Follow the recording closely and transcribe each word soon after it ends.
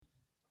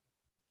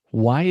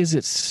Why is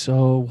it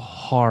so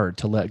hard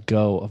to let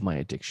go of my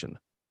addiction?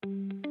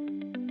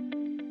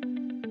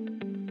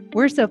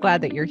 We're so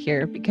glad that you're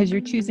here because you're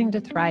choosing to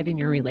thrive in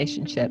your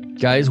relationship.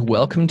 Guys,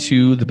 welcome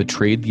to The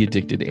Betrayed, the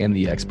Addicted, and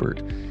the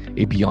Expert,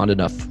 a Beyond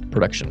Enough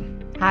production.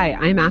 Hi,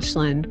 I'm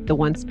Ashlyn, the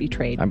once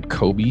betrayed. I'm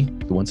Kobe,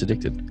 the once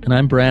addicted. And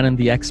I'm Brandon,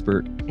 the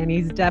expert. And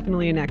he's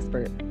definitely an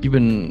expert. You've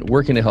been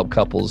working to help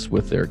couples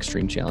with their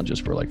extreme challenges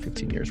for like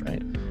 15 years,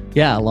 right?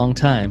 Yeah, a long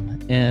time.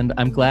 And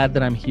I'm glad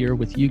that I'm here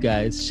with you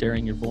guys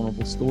sharing your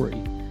vulnerable story.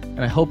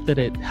 And I hope that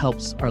it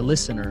helps our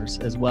listeners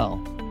as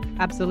well.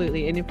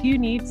 Absolutely. And if you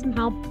need some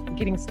help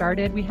getting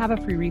started, we have a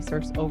free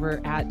resource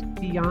over at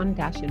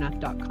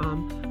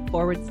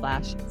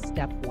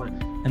beyond-enough.com/step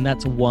 1. And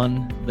that's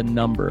 1, the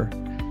number.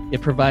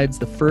 It provides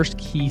the first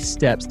key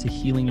steps to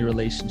healing your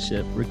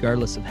relationship,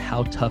 regardless of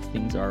how tough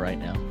things are right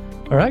now.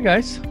 All right,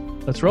 guys,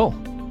 let's roll.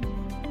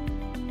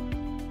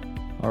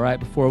 All right,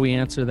 before we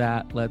answer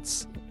that,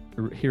 let's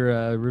hear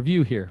a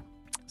review here.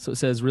 So it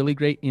says, really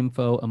great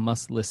info, a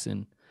must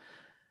listen. It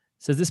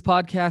says, this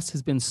podcast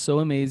has been so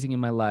amazing in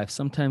my life.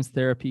 Sometimes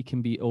therapy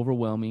can be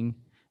overwhelming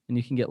and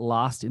you can get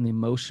lost in the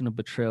emotion of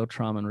betrayal,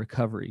 trauma, and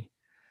recovery.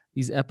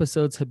 These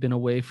episodes have been a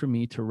way for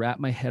me to wrap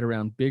my head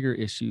around bigger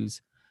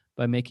issues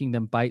by making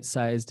them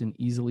bite-sized and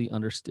easily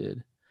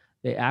understood.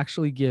 They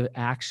actually give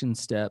action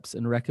steps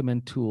and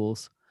recommend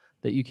tools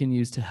that you can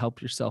use to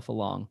help yourself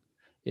along.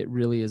 It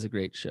really is a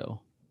great show.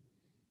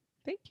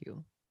 Thank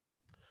you.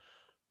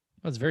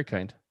 That's very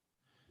kind.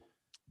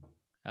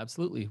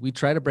 Absolutely. We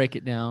try to break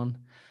it down,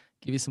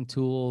 give you some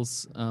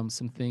tools,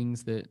 some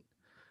things that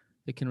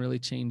can really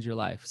change your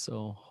life.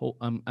 So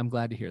I'm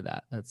glad to hear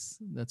that. That's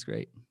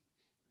great.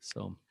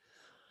 So,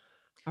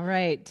 all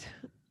right.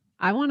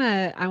 I want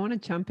to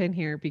jump in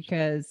here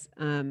because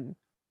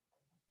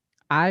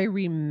I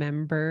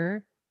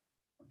remember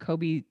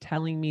Kobe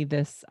telling me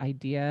this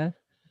idea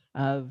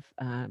of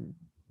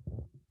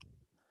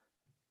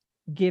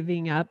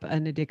giving up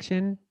an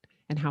addiction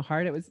and how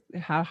hard it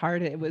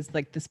was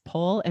like this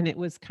pull. And it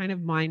was kind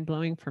of mind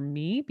blowing for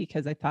me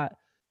because I thought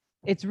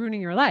it's ruining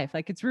your life.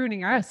 Like it's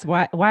ruining us.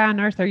 Why on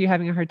earth are you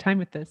having a hard time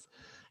with this?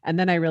 And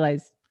then I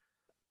realized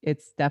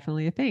it's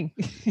definitely a thing.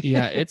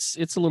 Yeah, it's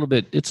a little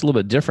bit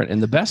different.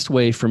 And the best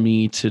way for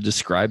me to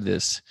describe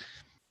this,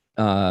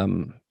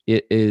 it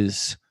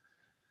is,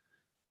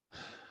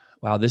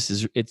 wow,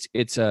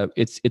 it's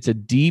a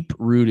deep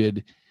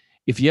rooted,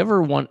 if you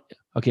ever want,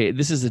 okay,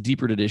 this is a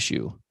deep rooted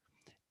issue.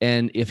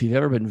 And if you've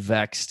ever been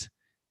vexed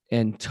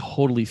and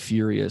totally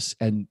furious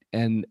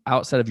and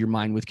outside of your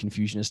mind with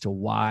confusion as to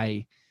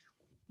why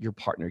your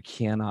partner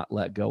cannot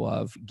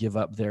give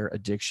up their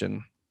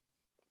addiction,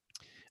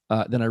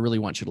 then I really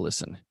want you to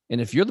listen. And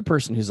if you're the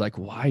person who's like,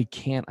 why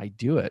can't I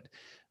do it?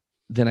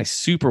 Then I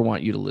super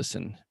want you to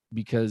listen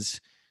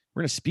because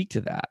we're going to speak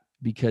to that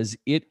because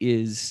it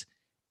is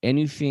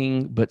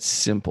anything but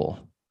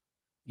simple.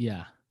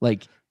 Yeah.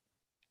 Like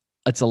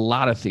it's a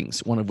lot of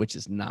things, one of which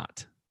is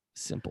not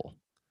simple.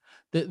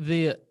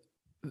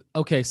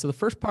 Okay. So the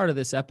first part of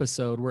this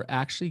episode, we're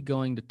actually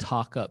going to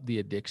talk up the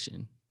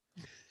addiction.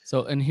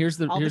 So, and here's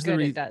the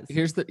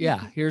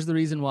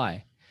reason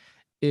why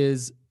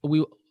is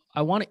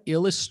I want to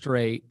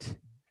illustrate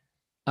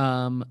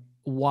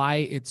why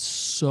it's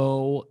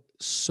so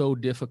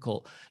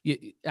difficult.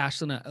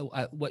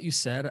 Ashlyn, what you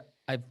said,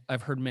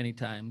 I've heard many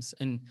times,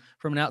 and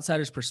from an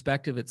outsider's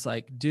perspective, it's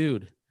like,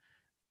 dude,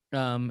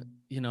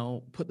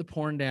 put the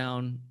porn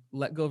down,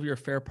 let go of your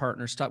affair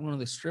partner, stop going to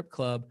the strip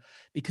club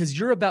because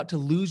you're about to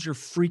lose your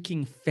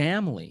freaking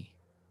family,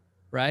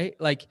 right?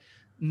 Like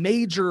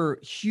major,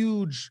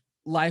 huge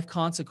life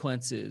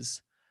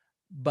consequences.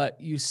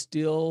 But you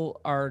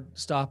still are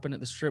stopping at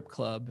the strip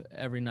club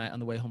every night on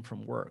the way home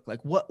from work. Like,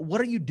 what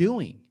are you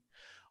doing?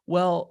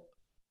 Well,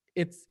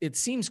 it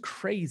seems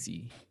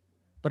crazy,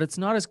 but it's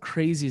not as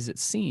crazy as it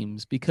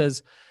seems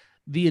because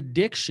the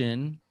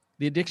addiction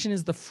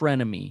is the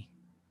frenemy.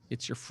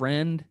 It's your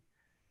friend,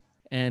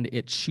 and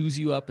it chews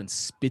you up and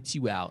spits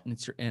you out, and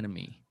it's your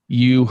enemy.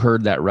 You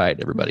heard that right,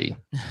 everybody.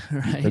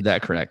 Right. You heard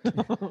that correct.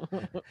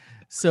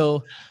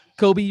 So,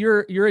 Kobe,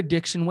 your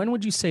addiction, when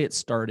would you say it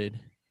started?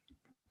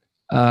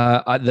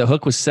 The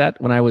hook was set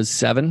when I was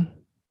 7,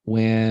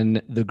 when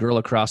the girl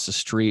across the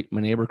street, my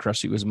neighbor across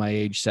the street was my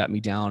age, sat me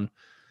down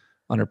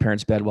on her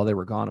parents' bed while they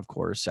were gone, of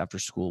course, after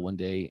school one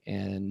day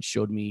and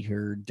showed me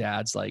her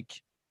dad's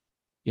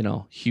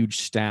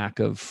huge stack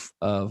of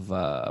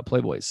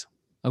Playboys.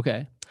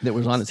 Okay. That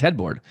was on his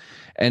headboard.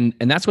 And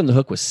that's when the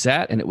hook was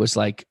set. And it was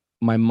like,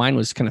 my mind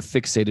was kind of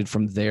fixated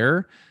from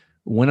there.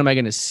 When am I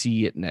going to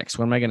see it next?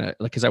 When am I going to,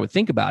 cause I would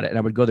think about it and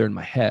I would go there in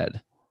my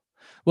head.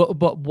 Well,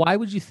 but why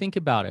would you think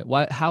about it?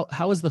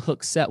 How was the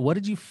hook set? What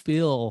did you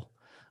feel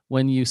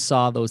when you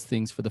saw those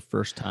things for the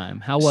first time?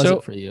 How was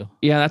it for you?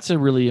 Yeah, that's a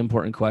really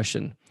important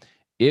question.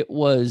 It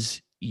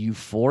was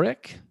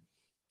euphoric.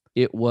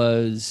 It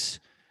was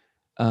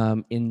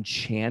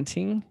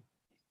enchanting.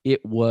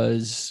 It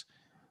was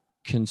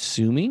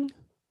consuming.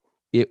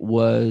 It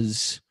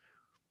was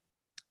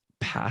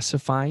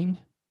pacifying.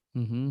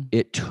 Mm-hmm.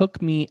 It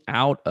took me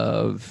out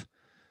of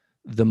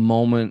the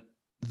moment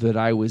that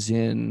I was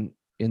in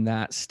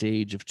that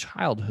stage of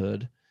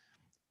childhood.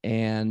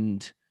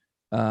 And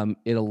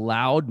it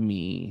allowed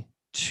me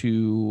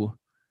to,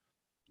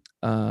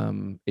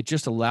 it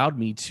just allowed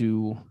me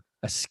to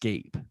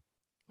escape.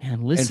 Man,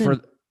 And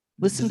for,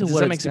 listen to does what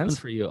that it's make doing sense?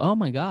 for you. Oh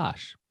my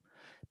gosh.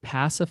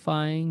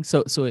 Pacifying.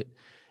 So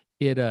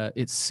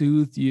it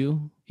soothed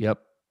you. Yep.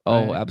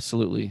 Oh, Right.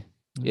 absolutely.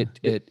 Yeah.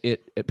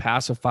 It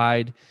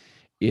pacified.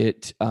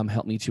 It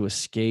helped me to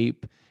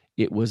escape.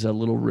 It was a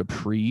little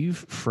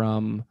reprieve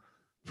from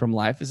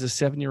life as a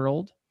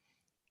 7-year-old,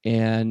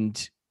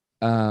 and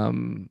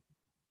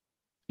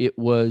it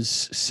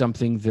was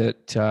something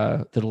that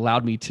that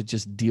allowed me to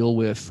just deal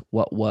with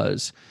what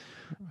was.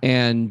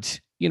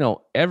 And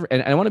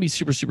and I want to be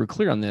super super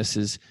clear on this: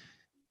 is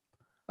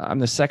I'm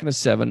the second of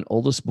 7,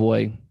 oldest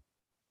boy,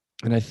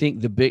 and I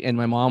think and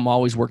my mom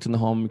always worked in the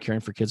home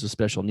caring for kids with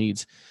special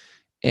needs,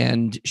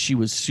 and she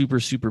was super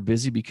super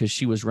busy because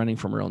she was running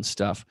from her own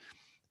stuff.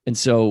 And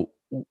so,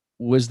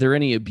 was there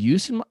any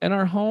abuse in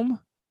our home?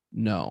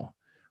 No.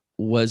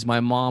 Was my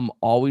mom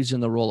always in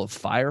the role of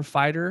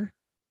firefighter,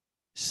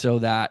 so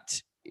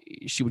that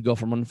she would go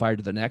from one fire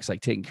to the next,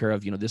 like taking care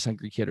of, this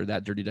hungry kid or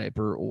that dirty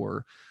diaper,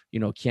 or,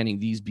 canning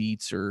these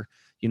beets, or,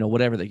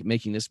 whatever, like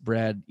making this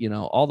bread,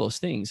 all those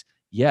things?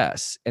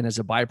 Yes. And as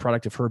a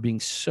byproduct of her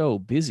being so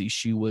busy,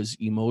 she was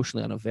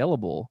emotionally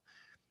unavailable.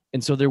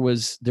 And so there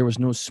was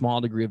no small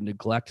degree of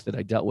neglect that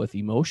I dealt with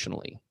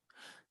emotionally.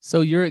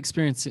 So you're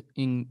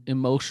experiencing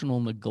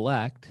emotional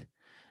neglect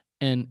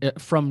and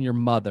from your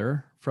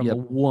mother, from Yep. a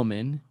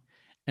woman,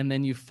 and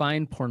then you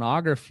find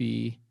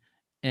pornography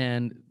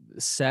and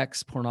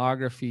sex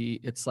pornography.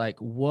 It's like,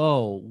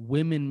 whoa,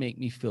 women make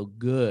me feel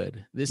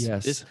good.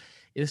 Yes.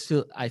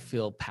 I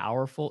feel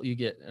powerful. You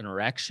get an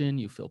erection,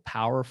 you feel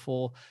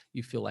powerful,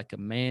 you feel like a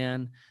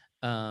man,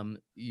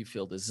 you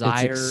feel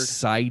desired. It's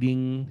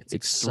exciting.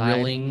 It's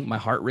thrilling. My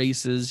heart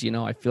races.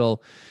 I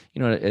feel,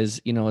 as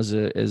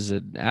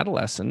an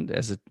adolescent,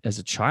 as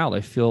a child,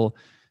 I feel,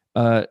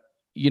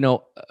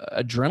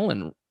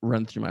 adrenaline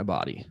run through my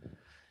body,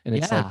 and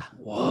it's like,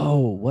 whoa,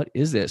 what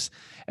is this?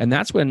 And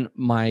that's when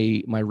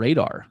my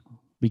radar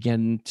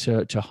began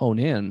to hone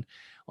in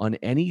on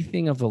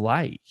anything of the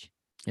like.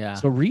 Yeah.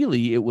 So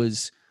really, it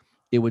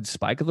would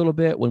spike a little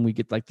bit when we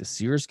get like the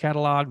Sears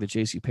catalog, the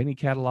JCPenney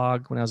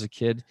catalog when I was a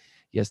kid.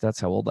 Yes, that's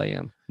how old I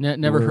am.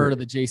 Never heard of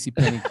the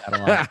JCPenney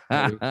catalog.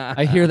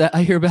 I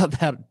hear about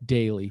that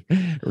daily.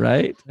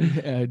 Right?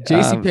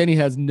 JCPenney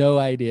has no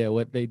idea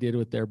what they did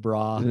with their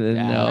bra.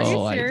 No Are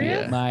you serious?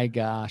 idea. My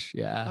gosh,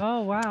 yeah.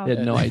 Oh wow. They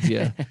had no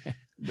idea.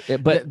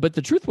 But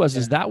the truth was,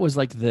 is that was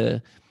like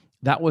the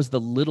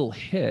little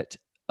hit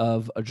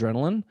of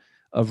adrenaline,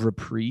 of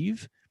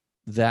reprieve,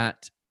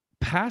 that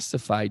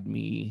pacified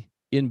me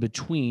in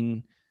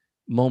between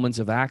moments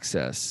of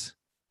access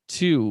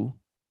to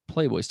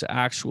Playboys, to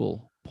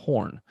actual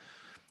porn.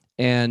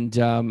 And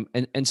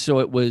so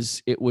it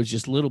was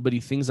just little bitty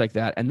things like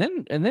that. And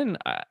then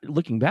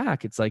looking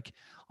back, it's like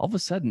all of a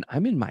sudden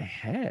I'm in my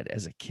head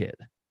as a kid,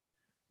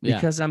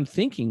 because I'm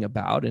thinking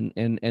about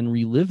and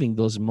reliving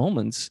those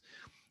moments.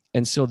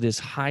 And so this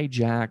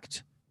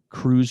hijacked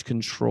cruise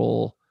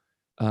control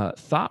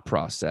thought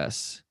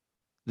process,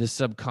 this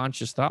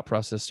subconscious thought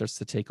process, starts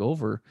to take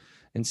over.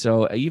 And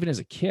so even as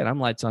a kid, I'm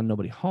lights on,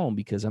 nobody home,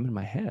 because I'm in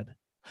my head.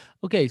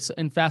 Okay. So,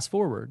 and fast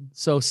forward.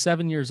 So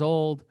 7 years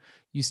old,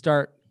 you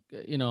start,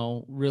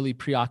 really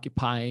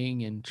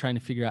preoccupying and trying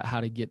to figure out how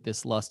to get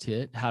this lust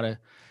hit, how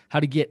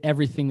to get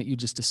everything that you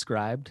just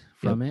described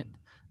from it.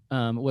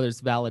 Whether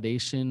it's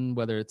validation,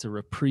 whether it's a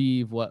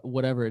reprieve,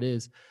 whatever it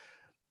is,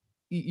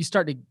 you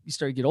start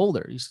to get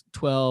older. You're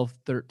 12,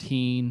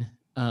 13,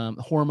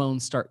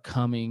 hormones start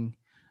coming.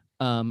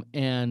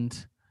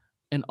 And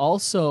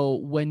also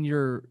when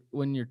you're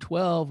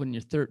 12, when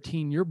you're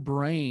 13, your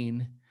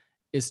brain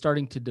is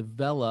starting to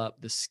develop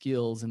the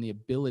skills and the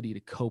ability to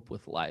cope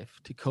with life,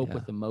 to cope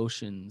with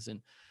emotions.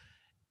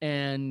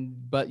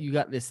 But you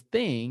got this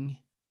thing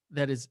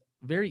that is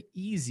very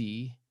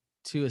easy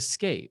to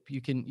escape.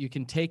 You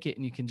can take it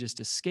and you can just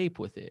escape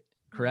with it.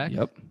 Correct?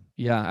 Yep.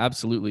 Yeah,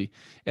 absolutely.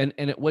 And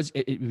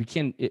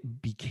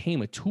it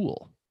became a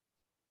tool.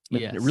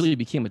 Yes. It really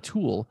became a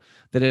tool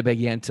that I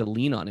began to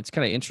lean on. It's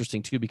kind of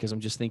interesting too, because I'm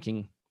just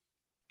thinking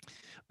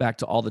back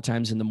to all the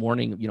times in the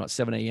morning, at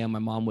 7 a.m., my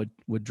mom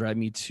would drive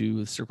me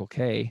to Circle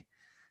K,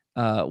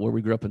 where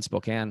we grew up in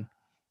Spokane.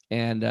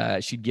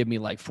 And she'd give me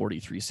like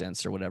 43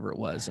 cents or whatever it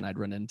was. And I'd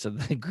run into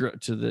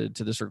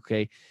the Circle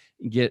K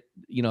and get,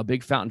 a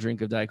big fountain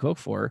drink of Diet Coke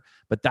for her.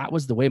 But that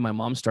was the way my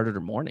mom started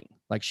her morning.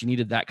 Like, she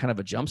needed that kind of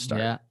a jump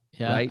start,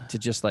 right? To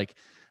just like,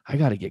 I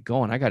got to get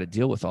going. I got to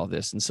deal with all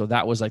this. And so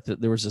that was like,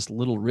 there was this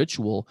little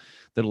ritual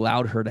that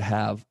allowed her to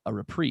have a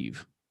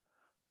reprieve.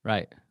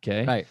 Right.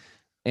 Okay. Right.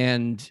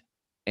 And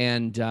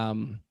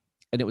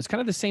it was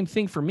kind of the same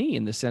thing for me,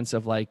 in the sense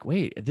of like,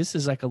 wait, this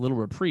is like a little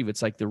reprieve.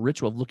 It's like the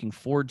ritual of looking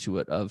forward to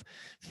it, of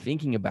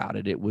thinking about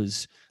it. It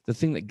was the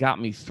thing that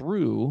got me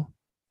through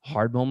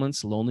hard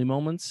moments, lonely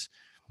moments,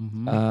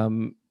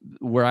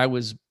 where I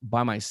was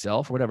by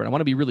myself or whatever. And I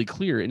want to be really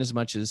clear, in as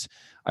much as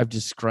I've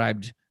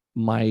described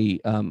my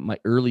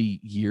early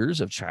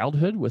years of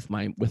childhood with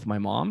my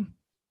mom.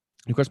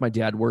 And of course, my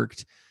dad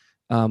worked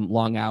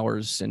long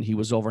hours, and he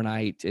was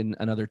overnight in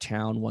another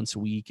town once a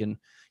week, and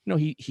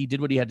he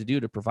did what he had to do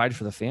to provide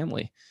for the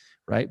family,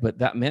 right? But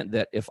that meant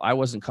that if I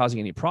wasn't causing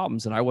any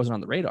problems, then I wasn't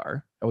on the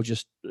radar. I was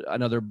just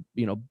another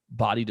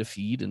body to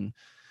feed and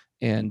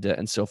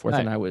so forth,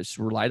 Right. and I was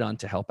relied on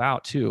to help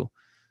out too.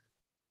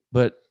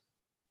 But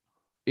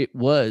it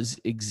was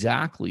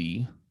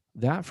exactly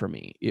that for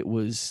me. It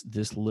was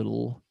this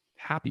little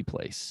happy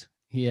place.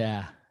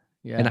 Yeah.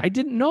 And I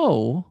didn't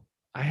know,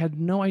 I had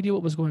no idea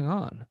what was going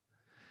on.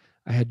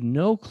 I had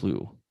no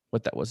clue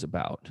what that was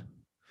about.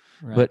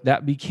 Right. But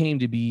that became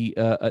to be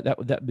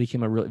that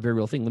became a very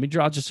real thing. Let me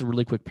draw just a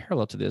really quick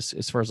parallel to this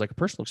as far as like a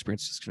personal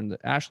experience is concerned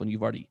that Ashlyn,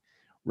 you've already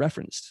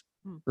referenced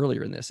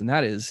earlier in this, and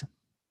that is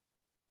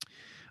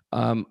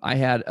I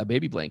had a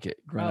baby blanket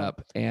growing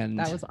up, and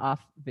That was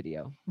off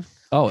video.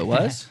 Oh, it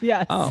was?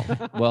 Yes. Oh,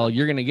 well,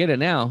 you're gonna get it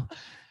now,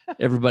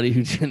 everybody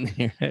who didn't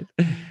hear it.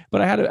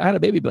 But I had a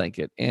baby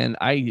blanket, and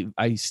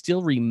I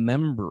still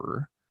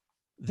remember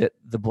that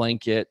the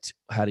blanket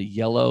had a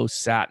yellow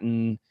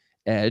satin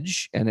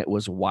edge, and it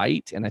was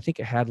white, and I think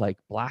it had like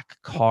black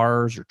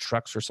cars or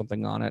trucks or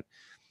something on it.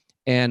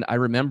 And I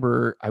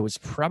remember I was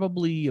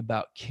probably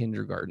about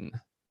kindergarten.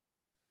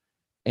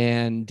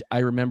 And I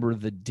remember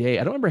the day,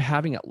 I don't remember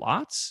having it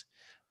lots,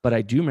 but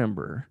I do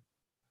remember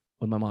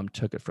when my mom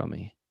took it from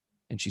me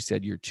and she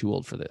said, "You're too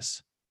old for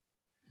this."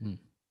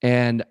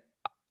 And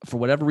for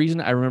whatever reason,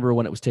 I remember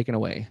when it was taken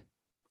away,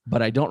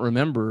 but I don't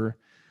remember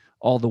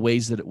all the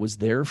ways that it was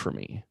there for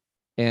me.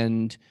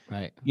 And,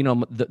 Right.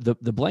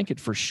 the blanket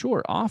for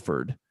sure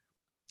offered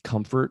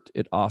comfort.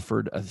 It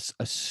offered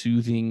a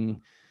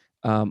soothing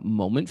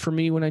moment for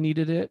me when I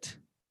needed it.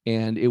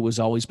 And it was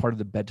always part of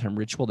the bedtime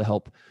ritual to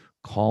help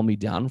calm me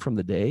down from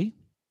the day.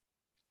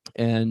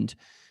 And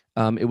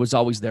it was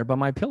always there by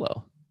my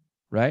pillow,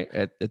 right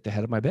at the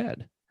head of my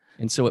bed.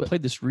 And so it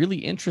played this really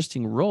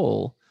interesting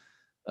role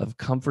of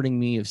comforting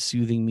me, of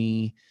soothing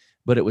me.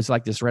 But it was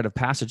like this rite of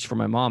passage for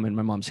my mom in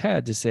my mom's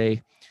head to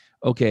say,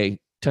 okay,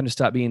 time to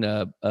stop being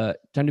time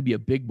to be a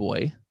big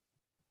boy.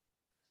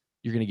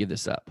 You're going to give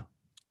this up.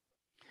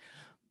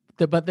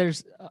 But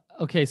there's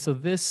okay. So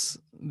this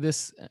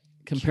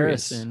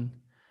comparison,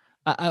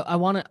 I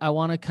want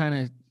to kind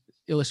of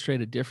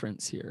illustrate a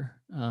difference here.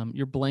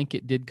 Your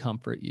blanket did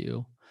comfort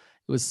you.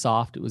 It was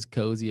soft. It was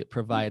cozy. It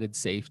provided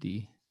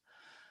safety.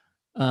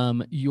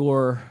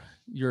 Your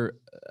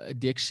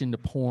addiction to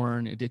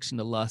porn, addiction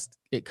to lust,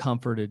 it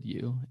comforted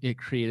you. It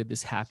created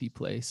this happy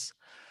place.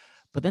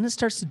 But then it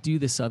starts to do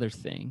this other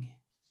thing,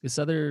 this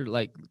other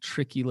like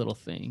tricky little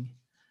thing.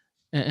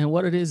 And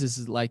what it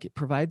is like it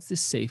provides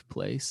this safe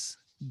place,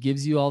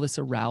 gives you all this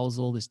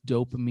arousal, this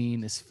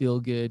dopamine, this feel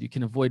good. You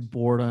can avoid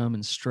boredom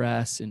and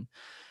stress and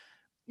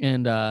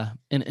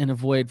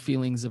avoid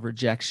feelings of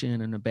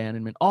rejection and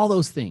abandonment, all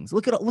those things.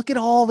 Look at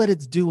all that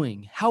it's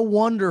doing. How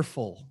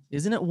wonderful.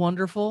 Isn't it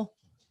wonderful?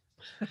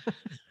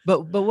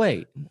 But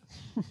wait,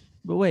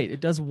 it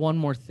does one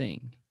more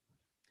thing.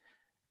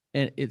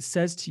 And it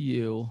says to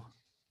you,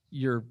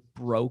 you're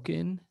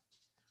broken.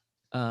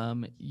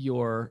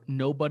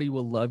 Nobody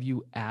will love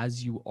you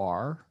as you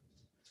are.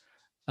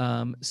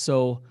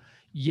 So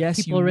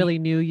yes, people really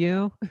knew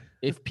you.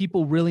 If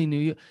people really knew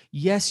you,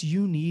 yes,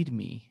 you need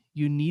me.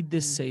 You need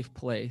this safe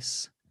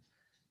place.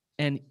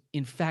 And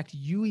in fact,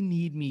 you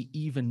need me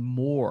even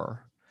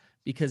more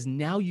because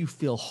now you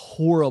feel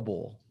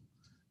horrible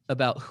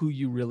about who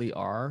you really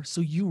are.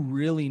 So you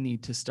really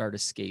need to start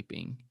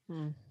escaping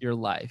your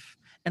life.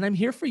 And I'm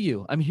here for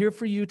you. I'm here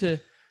for you to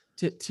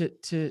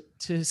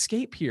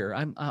escape here.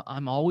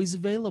 I'm always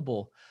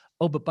available.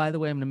 Oh, but by the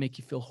way, I'm going to make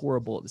you feel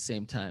horrible at the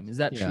same time. Is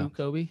that true,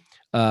 Kobe?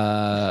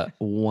 1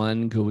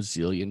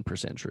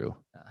 gazillion% true.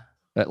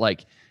 But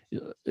like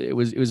it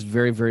was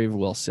very, very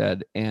well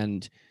said.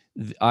 And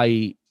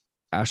Ashlyn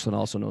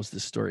also knows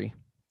this story.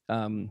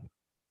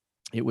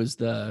 It was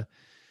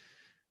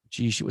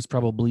it was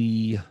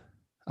probably,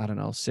 I don't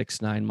know,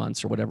 6-9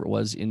 months or whatever it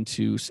was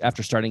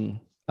after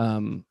starting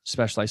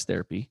specialized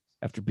therapy,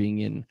 after being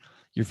in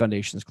your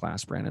foundations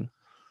class, Brandon.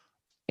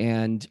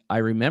 And I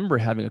remember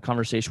having a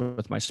conversation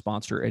with my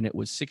sponsor, and it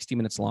was 60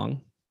 minutes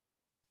long.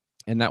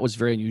 And that was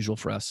very unusual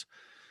for us.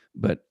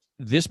 But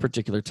this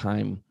particular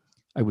time,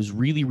 I was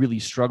really, really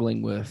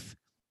struggling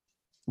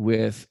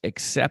with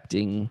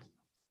accepting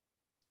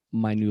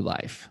my new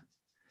life.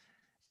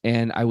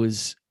 And I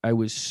was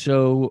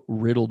so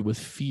riddled with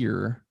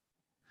fear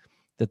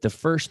that the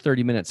first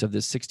 30 minutes of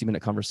this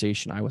 60-minute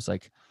conversation, I was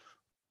like,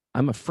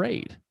 I'm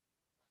afraid.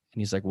 And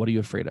he's like, what are you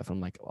afraid of?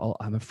 I'm like, oh,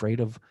 I'm afraid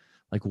of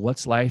like,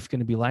 what's life going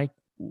to be like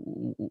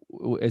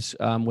with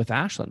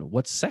Ashlyn?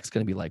 What's sex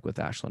going to be like with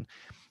Ashlyn?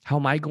 How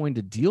am I going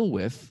to deal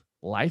with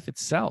life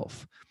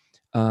itself?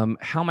 How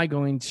am I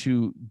going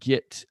to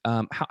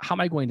how am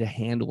I going to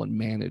handle and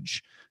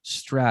manage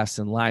stress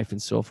and life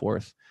and so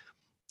forth?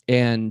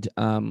 And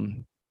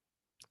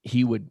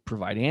he would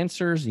provide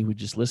answers. He would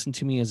just listen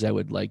to me as I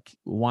would like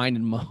whine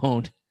and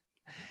moan.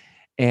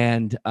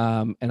 And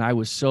I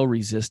was so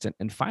resistant.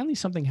 And finally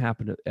something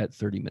happened at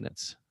 30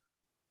 minutes.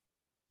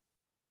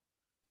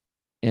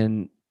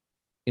 And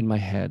in my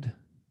head.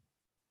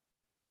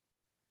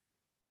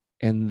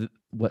 And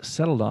what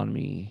settled on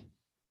me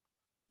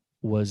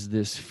was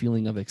this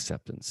feeling of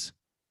acceptance.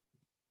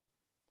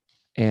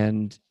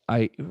 And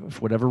for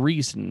whatever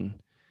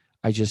reason,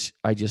 I just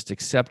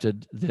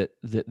accepted that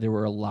there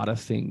were a lot of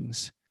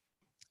things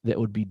that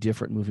would be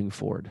different moving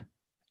forward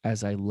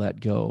as I let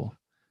go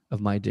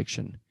of my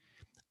addiction.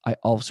 I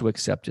also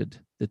accepted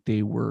that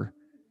they were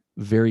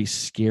very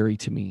scary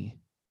to me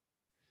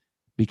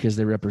because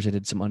they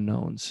represented some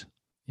unknowns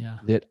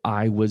that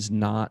I was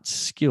not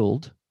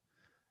skilled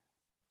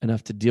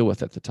enough to deal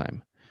with at the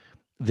time,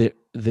 that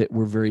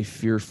were very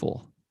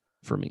fearful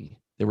for me.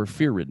 They were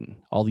fear-ridden,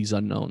 all these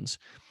unknowns.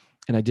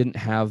 And I didn't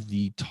have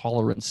the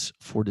tolerance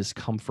for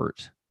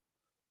discomfort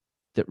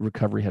that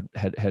recovery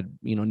had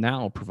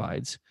now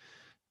provides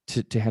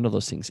to handle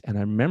those things. And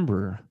I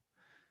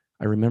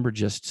remember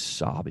just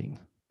sobbing.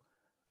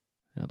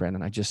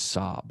 Brandon, I just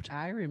sobbed.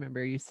 I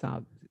remember you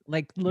sobbed,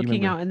 like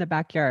looking out in the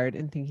backyard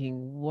and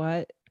thinking,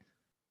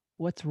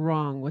 what's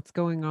wrong? What's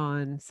going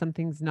on?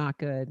 Something's not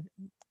good.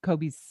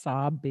 Kobe's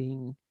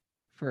sobbing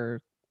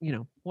for,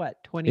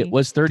 20? It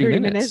was 30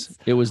 minutes.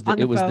 It was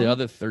the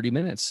other 30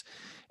 minutes.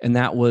 And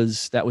that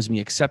was me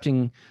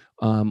accepting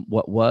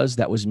what was.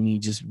 That was me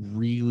just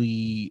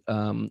really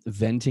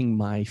venting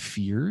my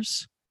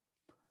fears,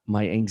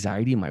 my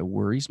anxiety, my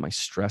worries, my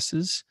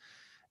stresses.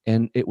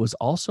 And it was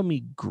also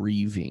me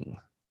grieving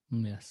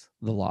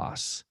the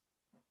loss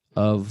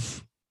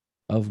of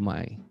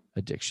my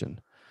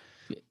addiction.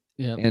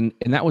 Yeah. And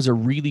that was a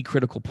really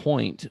critical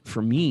point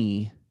for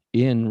me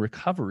in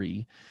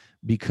recovery,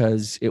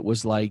 because it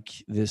was like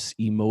this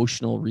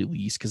emotional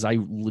release. Cause I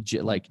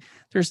legit, like,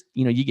 there's,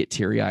 you get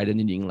teary eyed and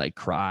then you can like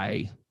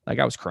cry. Like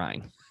I was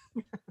crying.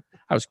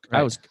 I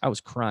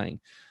was crying.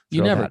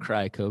 You never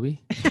cry, Kobe.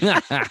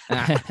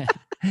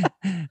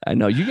 I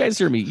know you guys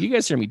hear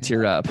me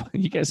tear up.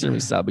 You guys hear me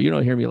sob, but you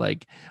don't hear me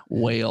like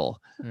wail.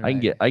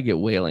 Right. I get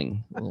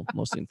wailing, well,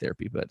 mostly in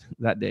therapy, but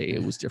that day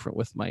it was different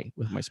with my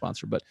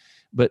sponsor.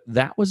 But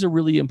that was a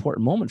really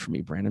important moment for me,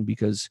 Brandon,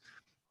 because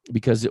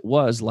it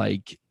was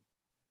like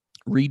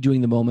redoing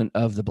the moment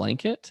of the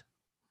blanket,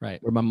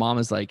 right? Where my mom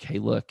is like, "Hey,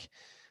 look,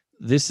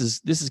 this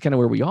is kind of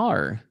where we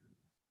are,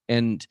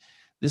 and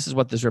this is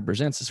what this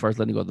represents as far as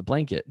letting go of the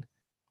blanket.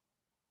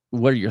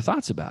 What are your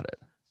thoughts about it?"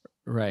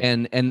 Right.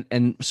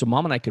 And so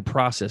mom and I could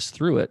process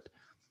through it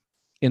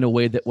in a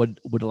way that would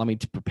allow me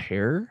to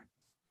prepare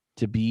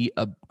to be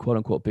a quote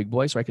unquote big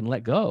boy, so I can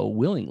let go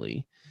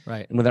willingly.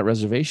 Right. And without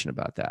reservation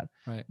about that.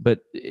 Right.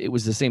 But it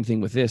was the same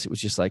thing with this. It was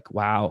just like,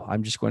 wow,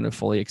 I'm just going to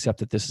fully accept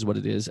that this is what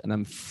it is. And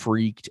I'm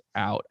freaked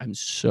out. I'm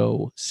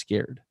so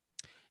scared.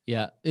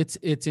 Yeah.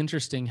 It's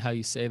interesting how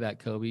you say that,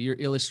 Kobe. You're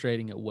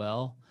illustrating it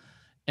well.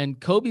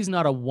 And Kobe's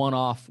not a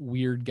one-off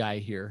weird guy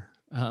here.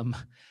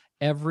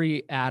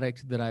 Every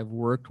addict that I've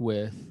worked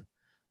with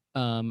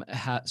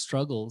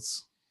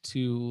struggles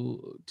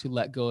to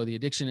let go of the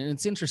addiction. And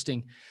it's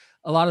interesting.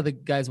 A lot of the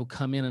guys will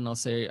come in and I'll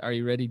say, "Are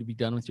you ready to be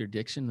done with your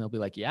addiction?" And they'll be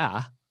like,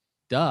 "Yeah,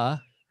 duh."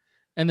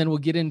 And then we'll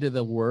get into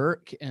the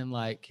work and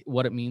like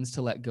what it means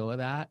to let go of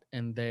that.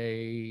 And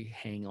they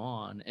hang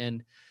on.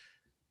 And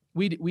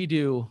we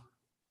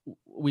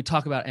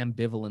talk about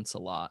ambivalence a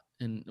lot.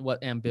 And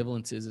what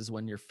ambivalence is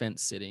when you're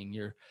fence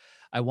sitting.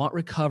 I want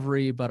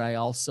recovery, but I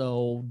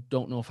also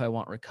don't know if I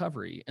want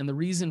recovery. And the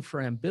reason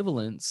for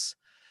ambivalence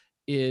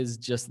is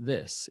just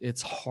this: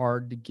 it's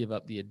hard to give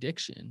up the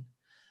addiction.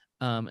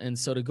 And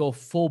so to go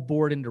full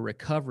board into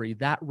recovery,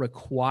 that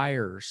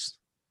requires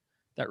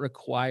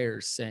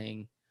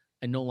saying,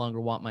 I no longer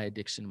want my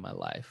addiction in my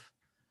life.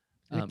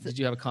 Did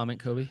you have a comment,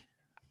 Kobe?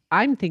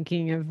 I'm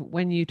thinking of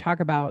when you talk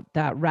about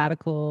that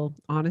radical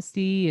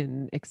honesty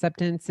and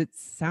acceptance, it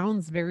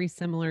sounds very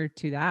similar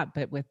to that,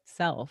 but with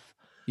self.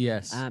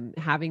 Yes.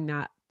 Having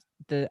that,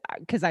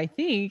 because I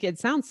think it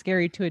sounds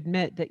scary to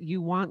admit that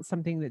you want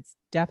something that's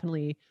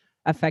definitely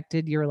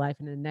affected your life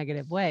in a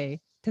negative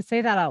way. To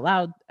say that out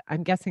loud,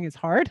 I'm guessing is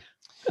hard.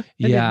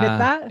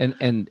 Yeah.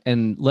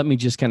 And let me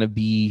just kind of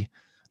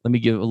let me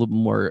give a little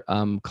more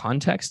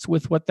context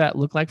with what that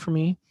looked like for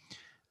me.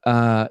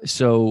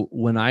 So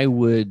when I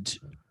would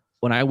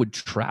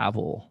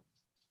travel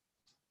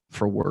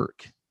for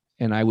work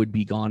and I would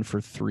be gone for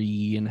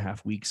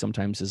 3.5 weeks,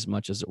 sometimes as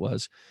much as it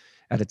was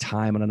at a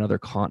time on another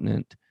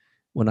continent,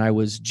 when I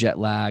was jet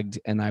lagged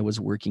and I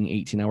was working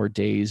 18-hour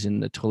days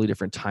in a totally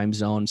different time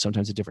zone,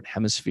 sometimes a different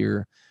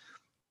hemisphere,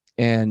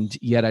 and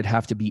yet I'd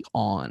have to be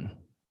on.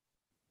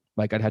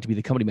 Like I'd have to be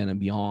the company man and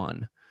be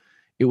on.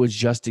 It was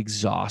just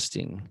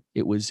exhausting.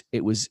 It was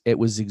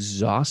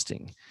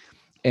exhausting.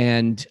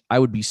 And I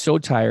would be so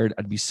tired.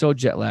 I'd be so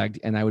jet lagged,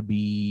 and I would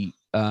be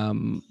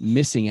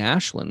missing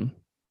Ashlyn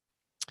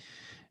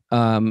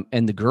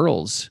and the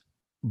girls.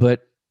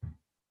 But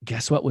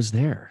guess what was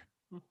there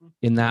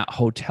in that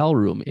hotel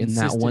room in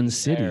that one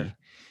city? There.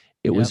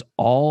 It was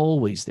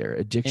always there.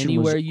 Addiction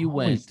anywhere was you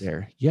always went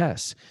there.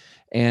 Yes.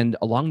 And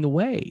along the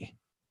way,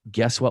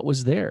 guess what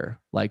was there?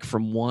 Like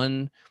from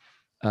one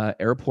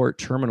airport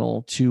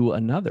terminal to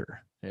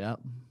another, Yeah.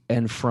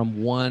 and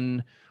from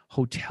one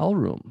hotel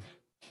room,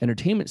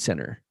 entertainment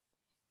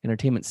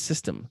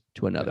system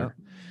to another.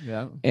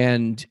 Yeah.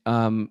 And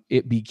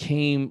it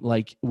became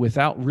like,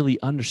 without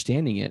really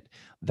understanding it,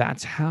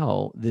 that's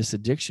how this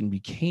addiction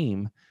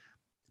became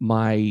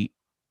my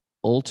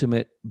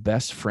ultimate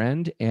best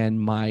friend and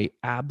my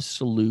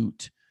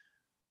absolute,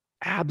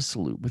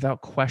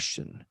 without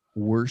question,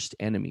 worst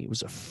enemy. It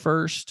was the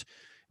first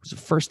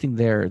thing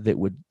there that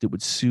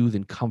would soothe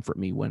and comfort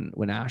me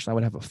when Ash and I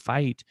would have a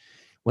fight,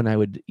 when I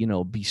would,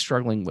 be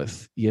struggling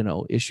with,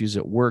 issues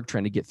at work,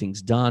 trying to get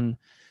things done,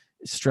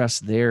 stress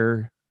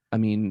there. I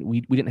mean,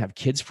 we didn't have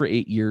kids for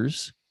 8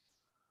 years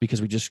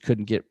because we just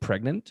couldn't get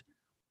pregnant.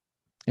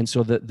 And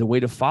so the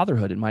weight of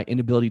fatherhood and my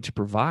inability to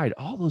provide,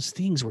 all those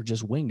things were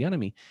just weighing down on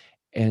me.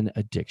 And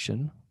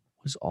addiction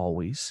was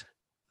always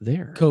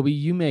there. Kobe,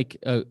 you make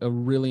a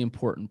really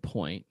important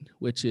point,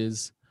 which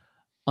is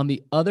on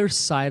the other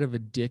side of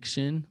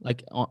addiction,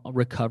 like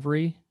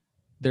recovery,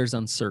 there's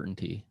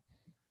uncertainty.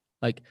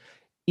 Like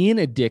in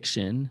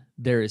addiction,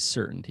 there is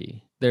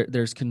certainty.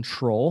 There's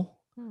control.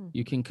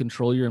 You can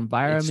control your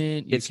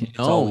environment. It's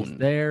always known.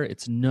 there.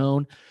 It's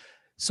known.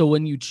 So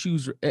when you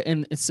choose,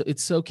 and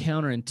it's so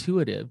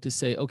counterintuitive to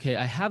say, okay,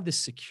 I have this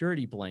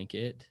security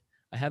blanket.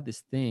 I have this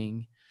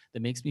thing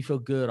that makes me feel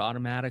good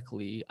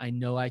automatically. I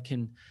know I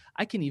can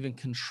even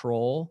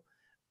control.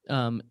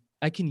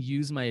 I can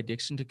use my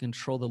addiction to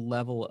control the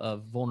level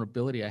of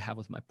vulnerability I have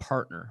with my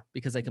partner,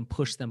 because I can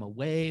push them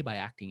away by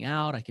acting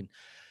out.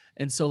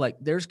 And so like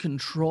there's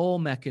control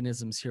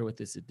mechanisms here with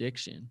this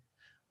addiction.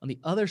 On the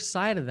other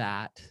side of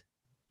that,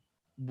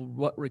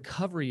 what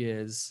recovery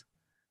is,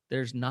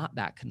 there's not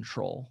that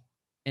control,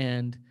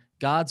 and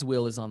God's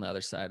will is on the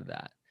other side of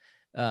that.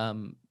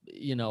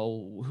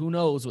 Who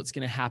knows what's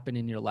going to happen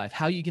in your life?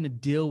 How are you going to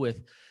deal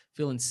with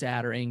feeling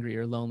sad or angry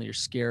or lonely or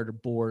scared or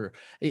bored?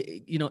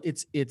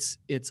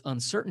 It's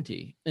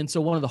uncertainty. And so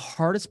one of the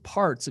hardest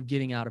parts of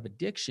getting out of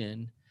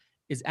addiction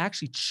is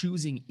actually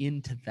choosing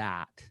into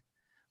that,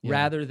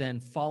 rather than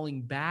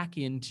falling back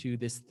into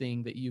this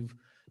thing that you've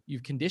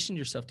conditioned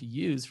yourself to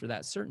use for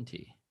that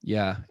certainty.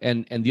 Yeah.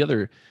 And the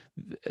other,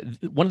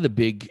 one of the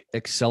big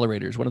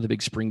accelerators, one of the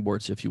big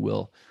springboards, if you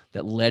will,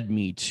 that led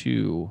me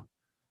to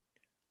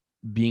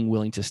being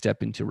willing to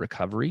step into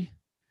recovery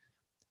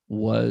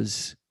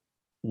was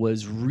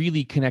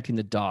really connecting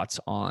the dots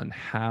on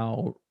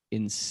how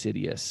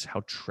insidious,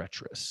 how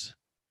treacherous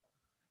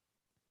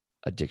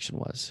addiction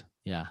was.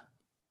 Yeah.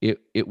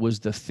 It was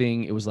the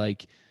thing, it was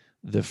like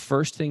the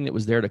first thing that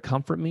was there to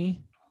comfort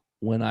me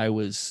when I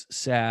was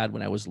sad,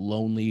 when I was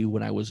lonely,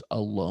 when I was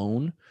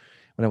alone,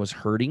 when I was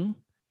hurting.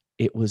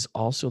 It was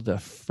also the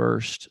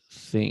first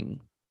thing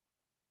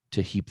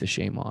to heap the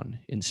shame on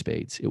in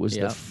spades. It was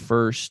the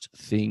first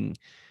thing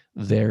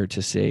there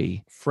to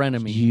say,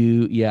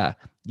 frenemy,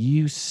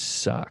 you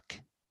suck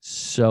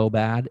so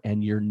bad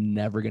and you're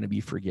never going to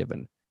be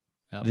forgiven.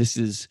 Yep. This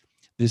is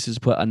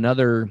put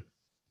another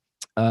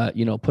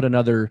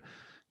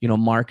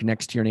mark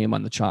next to your name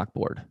on the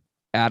chalkboard.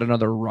 Add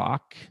another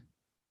rock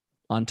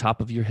on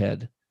top of your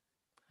head,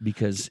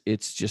 because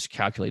it's just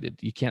calculated.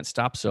 You can't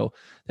stop. So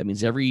that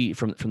means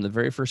from the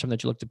very first time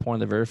that you looked at porn,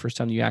 the very first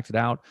time you acted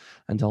out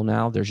until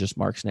now, there's just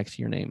marks next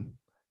to your name.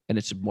 And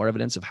it's more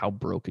evidence of how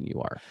broken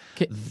you are.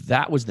 Okay.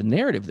 That was the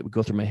narrative that would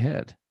go through my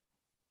head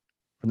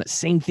from that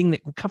same thing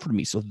that comforted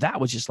me. So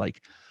that was just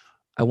like,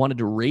 I wanted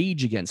to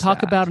rage against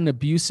Talk that. about an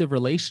abusive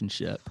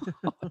relationship.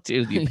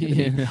 Dude, the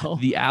epitome,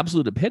 the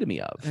absolute epitome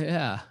of.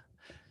 Yeah.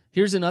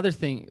 Here's another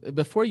thing.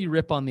 Before you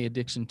rip on the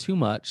addiction too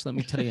much, let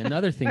me tell you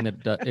another thing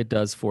that it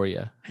does for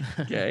you.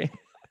 Okay.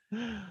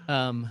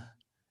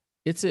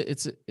 It's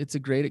a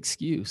great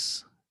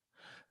excuse.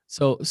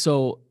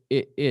 So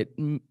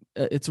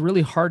it's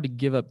really hard to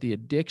give up the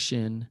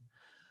addiction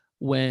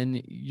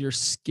when you're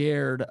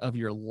scared of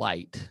your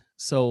light.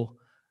 So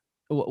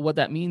what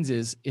that means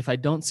is, if I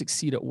don't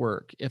succeed at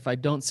work, if I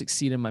don't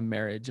succeed in my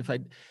marriage,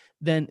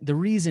 then the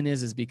reason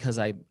is because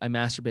I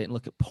masturbate and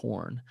look at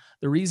porn.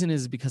 The reason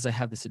is because I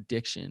have this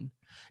addiction.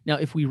 Now,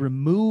 if we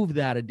remove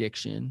that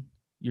addiction,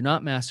 you're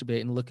not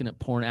masturbating, looking at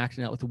porn,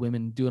 acting out with the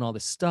women, doing all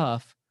this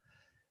stuff,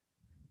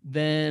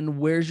 then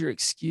where's your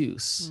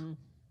excuse? Mm.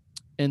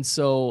 And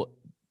so,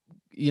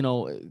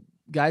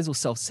 guys will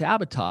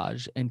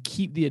self-sabotage and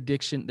keep the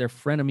addiction, their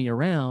frenemy,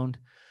 around,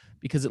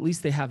 because at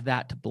least they have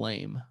that to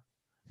blame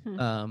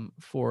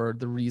for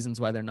the reasons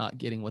why they're not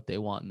getting what they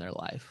want in their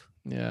life.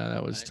 Yeah,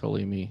 that was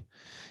totally me.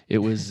 It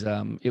was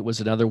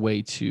another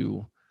way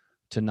to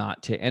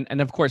not take,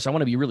 and of course I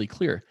want to be really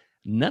clear.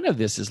 None of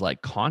this is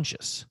like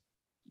conscious.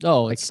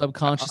 Oh, it's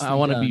subconscious. I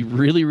want to be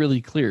really,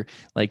 really clear.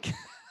 Like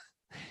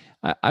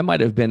I might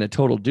have been a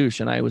total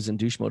douche, and I was in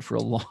douche mode for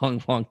a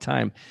long, long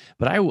time,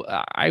 but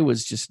I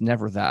was just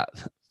never that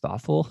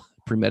thoughtful,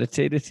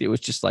 premeditated. It was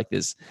just like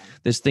this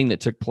thing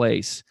that took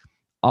place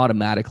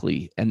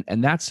automatically. And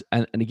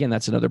again,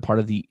 that's another part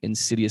of the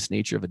insidious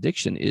nature of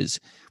addiction, is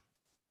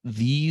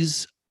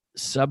these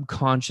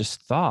subconscious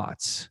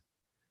thoughts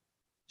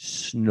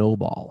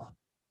snowball.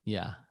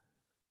 Yeah.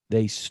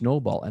 They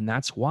snowball. And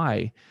that's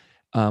why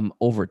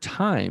over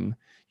time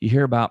you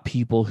hear about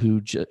people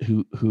who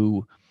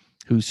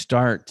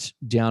start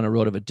down a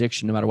road of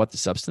addiction, no matter what the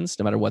substance,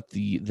 no matter what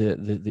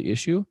the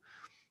issue,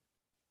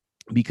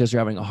 because they're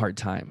having a hard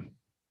time.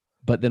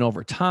 But then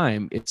over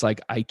time, it's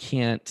like, I've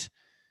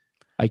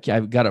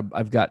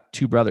got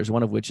two brothers,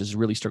 one of which has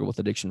really struggled with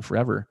addiction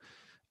forever.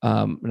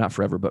 Not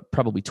forever, but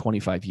probably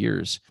 25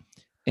 years.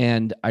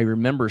 And I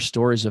remember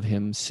stories of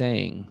him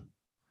saying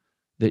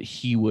that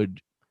he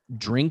would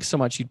drink so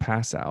much he'd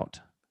pass out.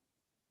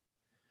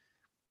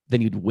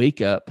 Then he'd wake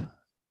up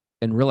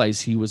and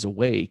realize he was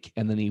awake.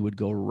 And then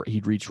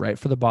he'd reach right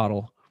for the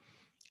bottle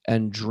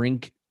and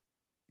drink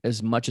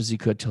as much as he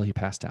could till he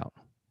passed out.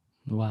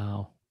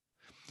 Wow.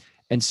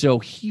 And so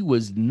he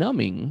was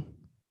numbing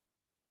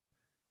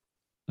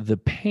the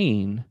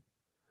pain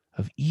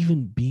of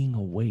even being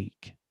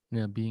awake.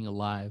 Yeah, being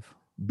alive,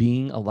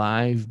 being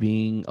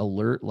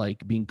alert,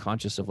 like being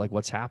conscious of like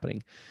what's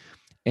happening.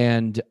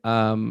 And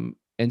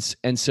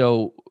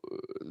so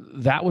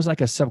that was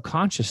like a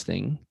subconscious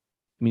thing.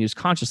 I mean, he was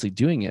consciously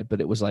doing it,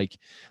 but it was like,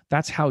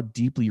 that's how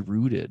deeply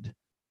rooted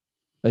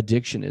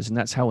addiction is. And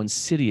that's how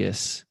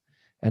insidious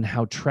and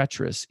how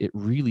treacherous it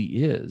really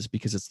is,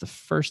 because it's the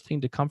first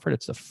thing to comfort.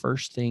 It's the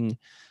first thing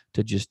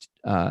to just,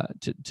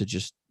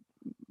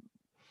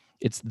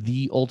 it's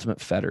the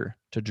ultimate fetter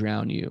to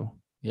drown you.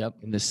 Yep.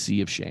 In the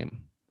sea of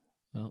shame.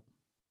 Well,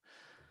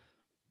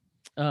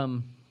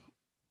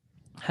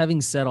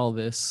 having said all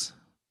this,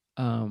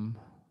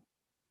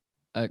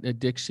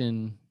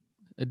 addiction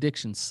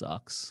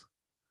sucks.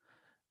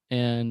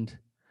 And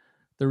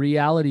the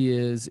reality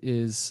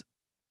is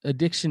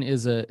addiction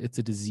it's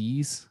a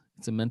disease.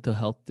 It's a mental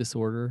health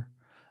disorder.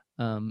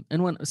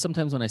 And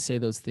sometimes when I say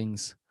those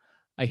things,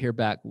 I hear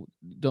back,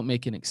 don't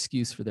make an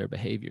excuse for their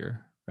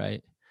behavior,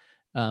 right?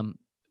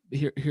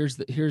 Here's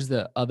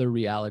the other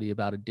reality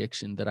about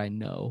addiction that I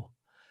know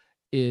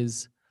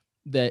is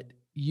that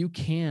you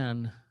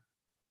can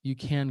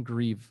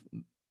grieve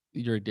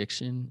your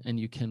addiction and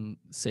you can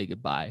say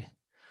goodbye.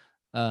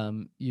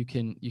 You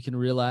can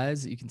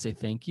realize, you can say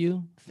thank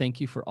you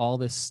for all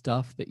this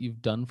stuff that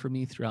you've done for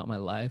me throughout my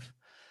life,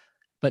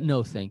 but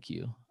no thank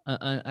you.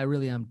 I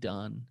really am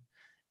done.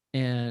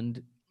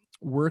 And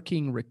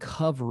working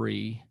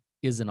recovery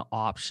is an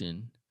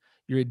option.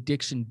 Your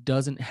addiction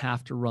doesn't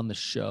have to run the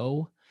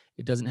show.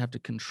 It doesn't have to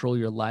control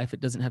your life.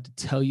 It doesn't have to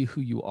tell you who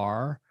you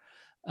are.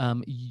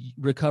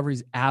 Recovery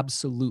is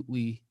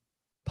absolutely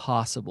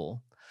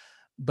possible.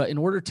 But in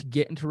order to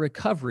get into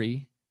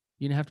recovery,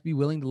 you have to be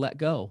willing to let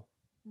go.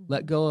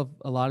 Let go of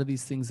a lot of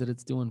these things that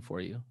it's doing for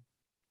you.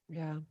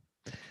 Yeah.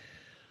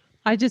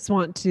 I just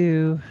want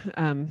to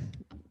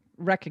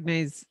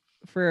recognize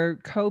for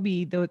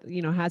Kobe, though,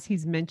 as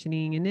he's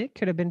mentioning, and it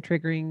could have been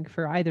triggering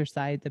for either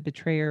side, the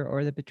betrayer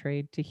or the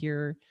betrayed, to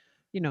hear,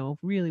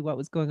 really what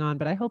was going on.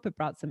 But I hope it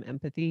brought some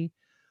empathy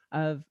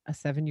of a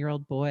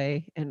 7-year-old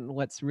boy and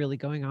what's really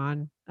going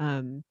on.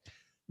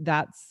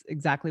 That's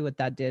exactly what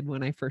that did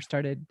when I first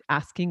started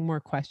asking more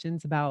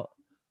questions about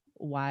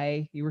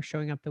why you were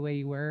showing up the way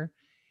you were.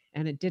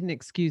 And it didn't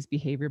excuse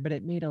behavior, but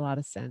it made a lot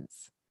of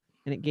sense.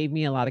 And it gave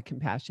me a lot of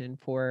compassion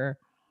for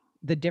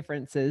the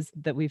differences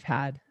that we've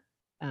had,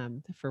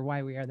 for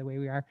why we are the way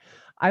we are.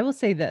 I will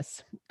say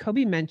this.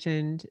 Kobe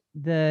mentioned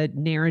the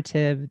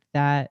narrative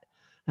that,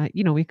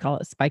 we call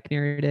it spike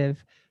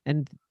narrative,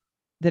 and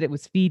that it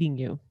was feeding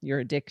you your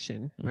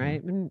addiction,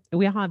 right? And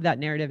we all have that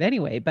narrative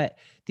anyway, but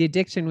the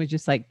addiction was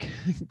just like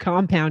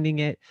compounding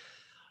it,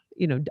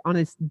 on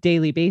a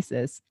daily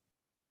basis.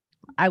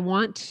 I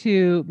want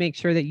to make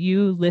sure that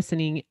you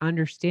listening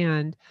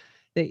understand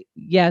that,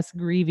 yes,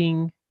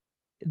 grieving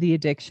the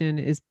addiction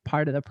is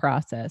part of the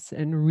process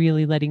and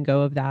really letting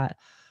go of that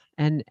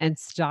and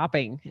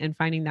stopping and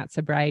finding that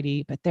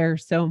sobriety. But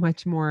there's so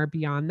much more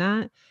beyond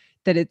that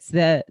it's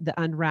the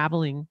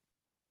unraveling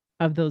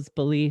of those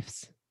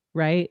beliefs,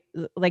 right?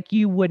 Like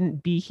you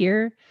wouldn't be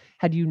here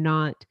had you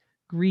not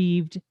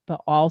grieved,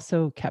 but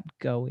also kept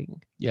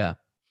going. Yeah,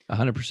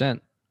 100%.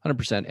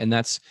 100%.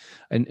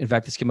 And in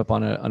fact, this came up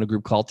on a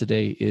group call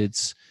today.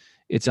 It's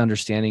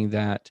understanding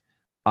that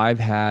I've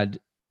had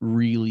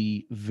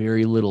really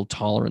very little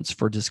tolerance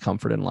for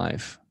discomfort in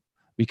life,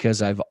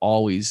 because I've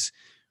always,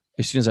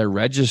 as soon as I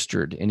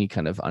registered any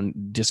kind of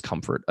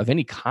discomfort of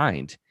any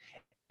kind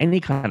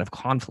of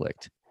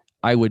conflict,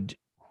 I would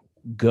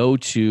go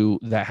to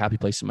that happy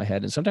place in my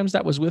head. And sometimes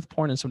that was with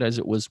porn, and sometimes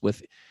it was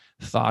with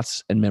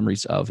thoughts and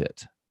memories of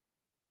it.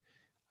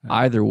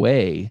 Right. Either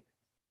way,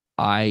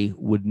 I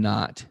would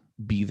not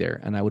be there,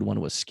 and I would want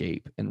to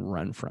escape and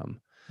run from.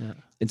 Yeah.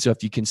 And so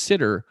if you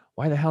consider,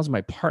 why the hell is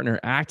my partner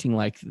acting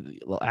like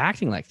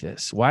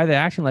this? Why are they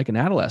acting like an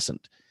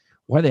adolescent?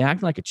 Why are they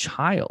acting like a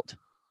child?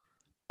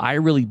 I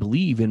really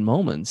believe in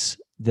moments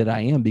that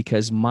I am,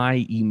 because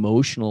my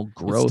emotional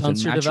growth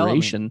and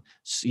maturation,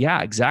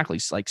 yeah, exactly,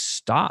 it's like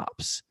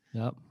stops.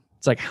 Yep.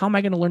 It's like, how am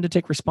I going to learn to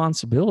take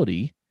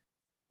responsibility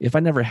if I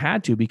never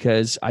had to?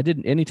 Because I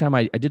didn't, anytime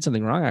I did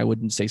something wrong, I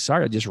wouldn't say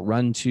sorry. I'd just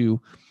run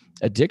to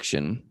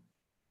addiction.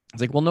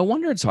 It's like, well, no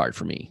wonder it's hard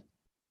for me,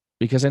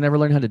 because I never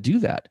learned how to do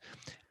that.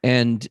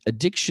 And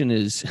addiction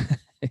is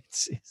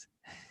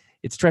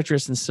it's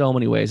treacherous in so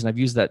many ways, and I've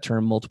used that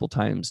term multiple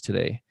times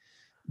today.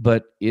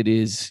 But it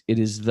is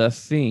the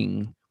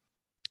thing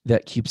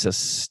that keeps us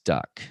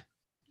stuck.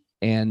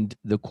 And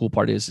the cool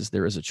part is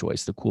there is a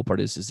choice. The cool part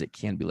is it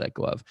can be let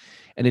go of,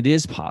 and it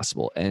is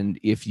possible. And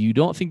if you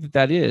don't think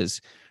that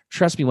is,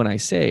 trust me when I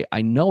say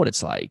I know what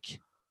it's like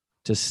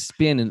to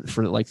spin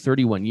for like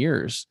 31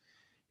 years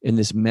in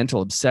this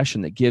mental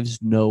obsession that gives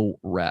no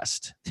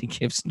rest, it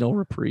gives no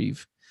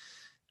reprieve.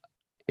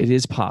 It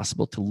is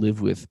possible to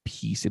live with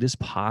peace. It is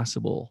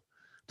possible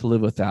to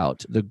live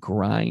without the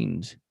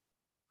grind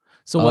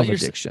of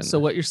addiction. So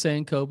what you're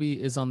saying, Kobe,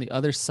 is on the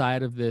other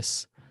side of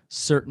this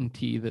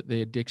certainty that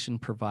the addiction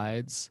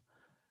provides,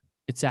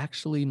 it's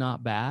actually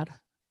not bad.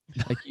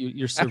 Like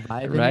you're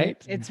surviving,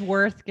 right? It's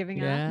worth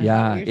giving up.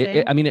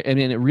 Yeah. I mean,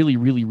 it really,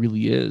 really,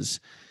 really is.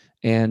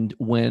 And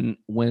when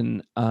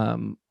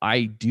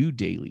I do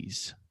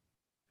dailies,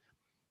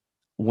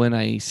 when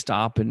I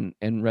stop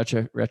and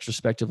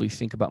retrospectively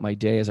think about my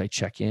day as I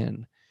check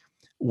in,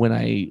 when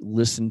I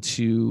listen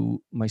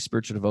to my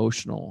spiritual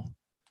devotional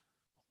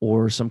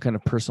or some kind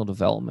of personal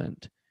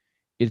development,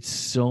 it's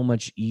so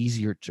much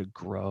easier to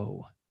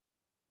grow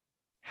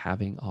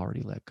having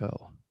already let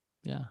go.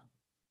 Yeah.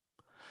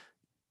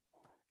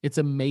 It's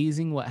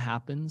amazing what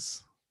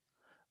happens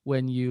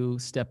when you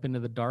step into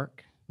the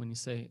dark, when you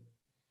say,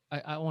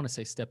 I want to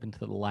say step into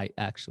the light,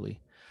 actually.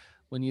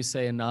 When you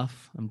say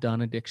enough, I'm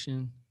done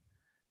addiction.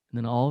 And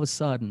then all of a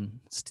sudden,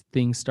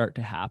 things start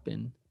to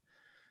happen.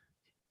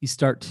 You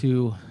start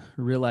to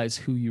realize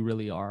who you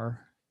really are.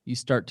 You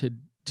start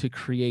to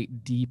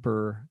create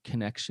deeper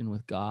connection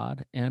with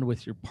God and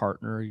with your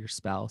partner or your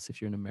spouse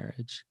if you're in a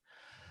marriage.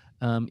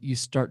 You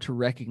start to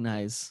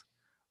recognize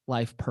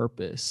life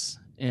purpose,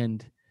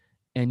 and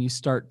you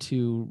start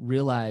to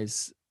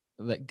realize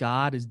that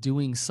God is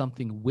doing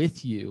something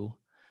with you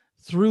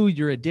through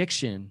your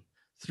addiction,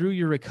 through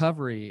your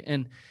recovery.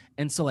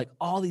 And so like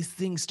all these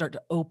things start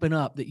to open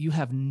up that you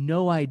have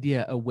no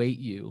idea await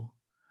you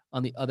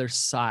on the other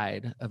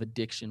side of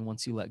addiction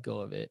once you let go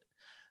of it.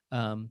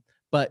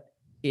 But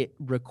it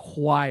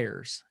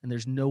requires, and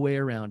there's no way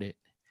around it,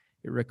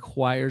 it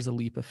requires a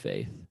leap of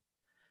faith.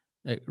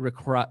 It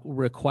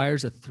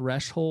requires a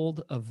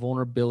threshold of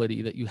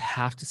vulnerability that you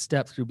have to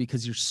step through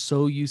because you're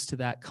so used to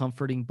that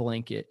comforting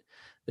blanket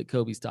that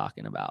Kobe's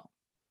talking about.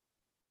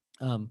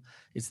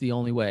 It's the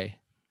only way.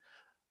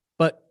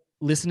 But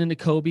listening to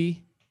Kobe,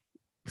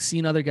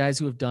 seeing other guys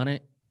who have done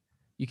it,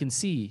 you can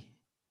see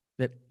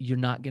that you're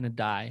not going to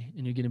die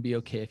and you're going to be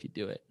okay if you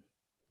do it.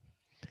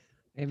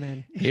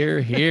 Amen.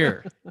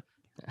 Hear.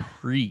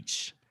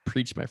 Preach,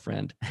 my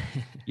friend.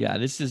 Yeah,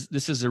 this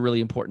is a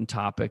really important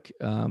topic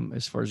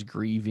as far as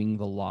grieving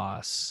the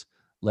loss,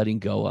 letting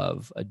go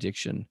of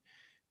addiction,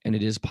 and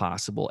it is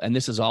possible. And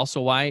this is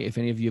also why, if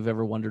any of you have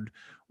ever wondered,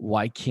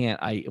 why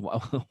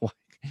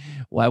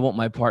won't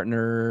my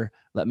partner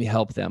let me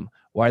help them?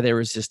 Why are they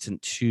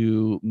resistant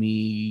to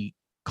me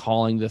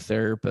calling the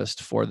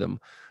therapist for them?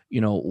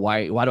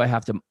 Why do I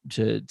have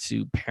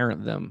to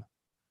parent them?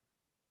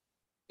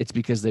 It's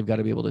because they've got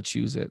to be able to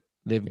choose it.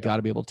 They've got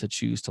to be able to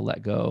choose to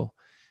let go.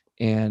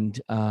 And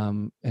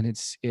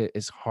it's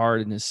as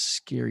hard and as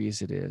scary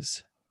as it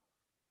is,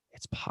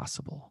 it's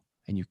possible,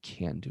 and you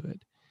can do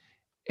it.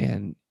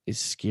 And as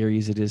scary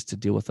as it is to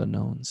deal with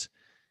unknowns,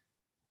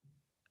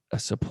 a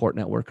support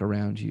network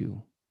around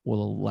you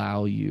will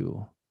allow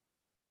you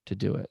to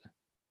do it.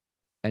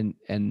 And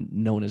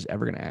no one is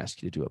ever going to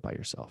ask you to do it by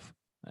yourself.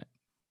 Right?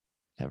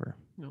 Ever.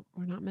 No,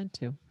 we're not meant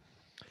to.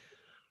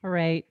 All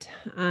right.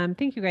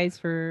 Thank you guys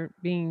for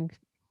being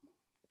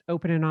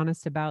open and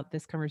honest about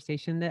this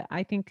conversation that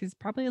I think is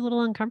probably a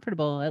little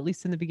uncomfortable, at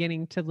least in the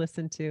beginning, to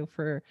listen to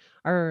for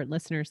our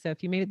listeners. So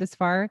if you made it this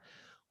far,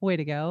 way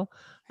to go.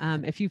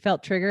 If you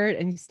felt triggered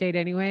and you stayed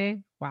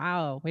anyway,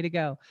 wow, way to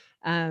go.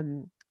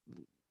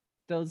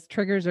 Those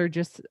triggers are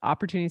just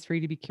opportunities for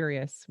you to be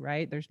curious,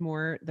 right? There's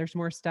more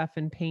stuff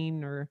and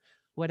pain or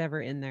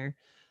whatever in there.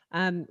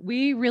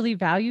 We really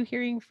value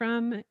hearing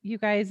from you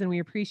guys, and we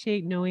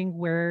appreciate knowing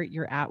where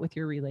you're at with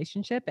your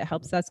relationship. It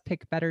helps us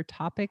pick better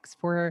topics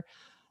for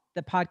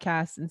the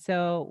podcast. And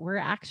so we're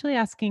actually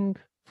asking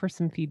for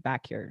some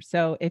feedback here.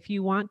 So if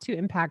you want to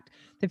impact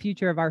the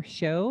future of our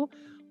show,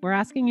 we're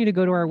asking you to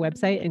go to our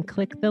website and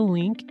click the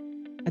link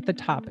at the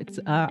top. It's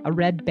a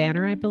red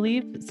banner, I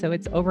believe. So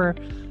it's over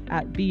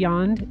at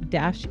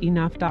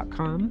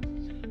beyond-enough.com.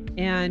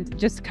 And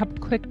just a couple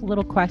quick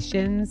little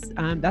questions.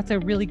 That's a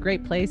really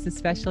great place,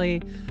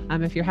 especially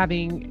if you're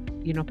having,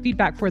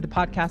 feedback for the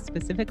podcast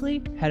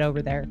specifically, head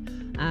over there.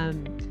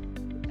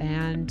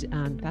 And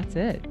that's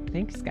it.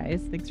 Thanks,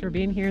 guys. Thanks for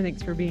being here.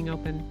 Thanks for being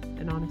open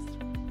and honest.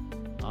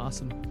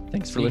 Awesome.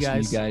 Thanks for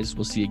listening, you guys.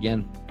 We'll see you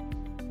again.